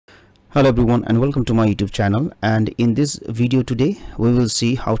Hello everyone and welcome to my YouTube channel, and in this video today we will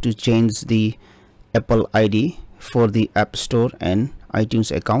see how to change the Apple ID for the App Store and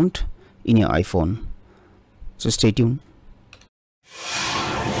iTunes account in your iPhone. So stay tuned.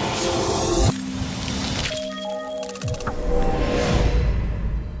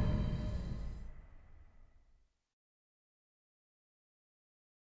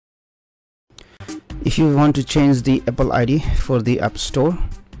 If you want to change the Apple ID for the App Store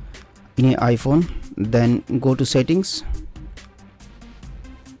in your iPhone, then go to settings,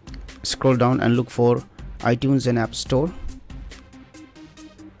 scroll down and look for iTunes and App Store,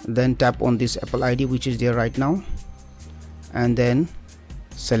 then tap on this Apple ID which is there right now, and then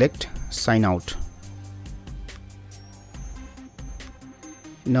select sign out.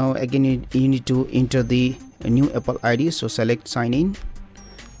 Now again you need to enter the new Apple ID, so select sign in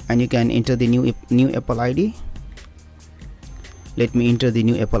and you can enter the new Apple ID. Let me enter the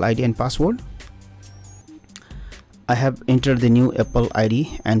new Apple ID and password. I have entered the new Apple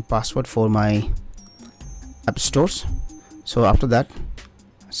ID and password for my app stores. So after that,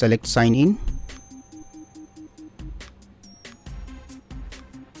 select sign in.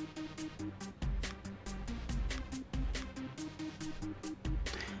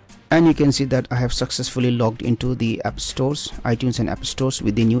 And you can see that I have successfully logged into the app stores, iTunes and app stores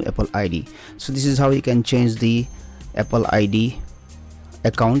with the new Apple ID. So this is how you can change the Apple ID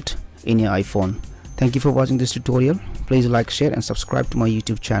account in your iPhone. Thank you for watching this tutorial. Please like, share and subscribe to my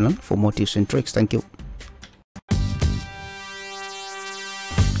YouTube channel for more tips and tricks. Thank you.